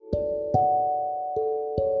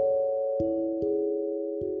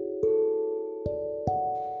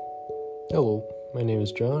Hello, my name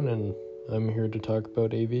is John, and I'm here to talk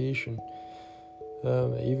about aviation.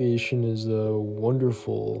 Aviation is a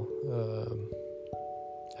wonderful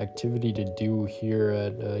activity to do here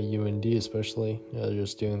at UND, especially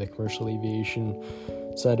just doing the commercial aviation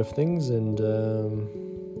side of things, and I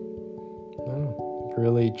don't know,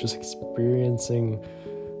 really just experiencing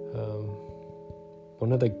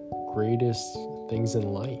one of the greatest things in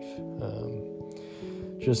life.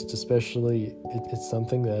 Just especially, it's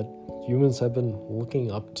something that humans have been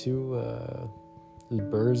looking up to, the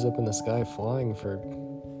birds up in the sky flying for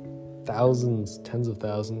thousands, tens of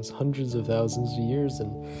thousands, hundreds of thousands of years,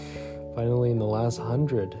 and finally in the last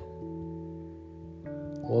 100, a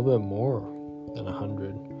little bit more than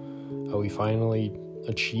 100, we finally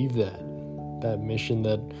achieved that mission,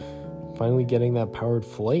 that finally getting that powered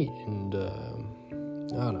flight, and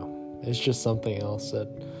I don't know, it's just something else that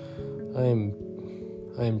I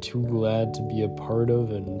am too glad to be a part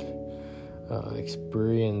of and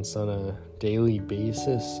experience on a daily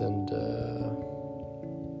basis, and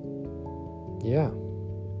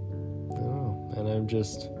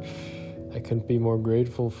I couldn't be more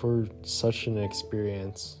grateful for such an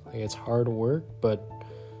experience. Like, it's hard work, but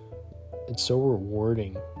it's so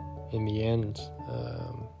rewarding in the end,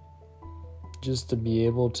 just to be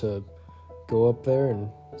able to go up there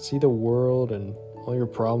and see the world and all your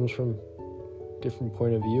problems from a different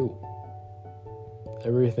point of view.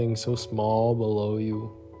 Everything's so small below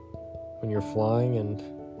you when you're flying, and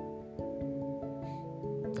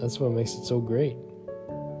that's what makes it so great.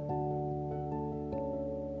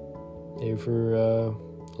 Thank you for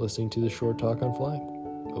listening to the short talk on flying.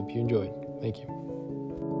 Hope you enjoyed. Thank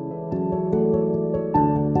you.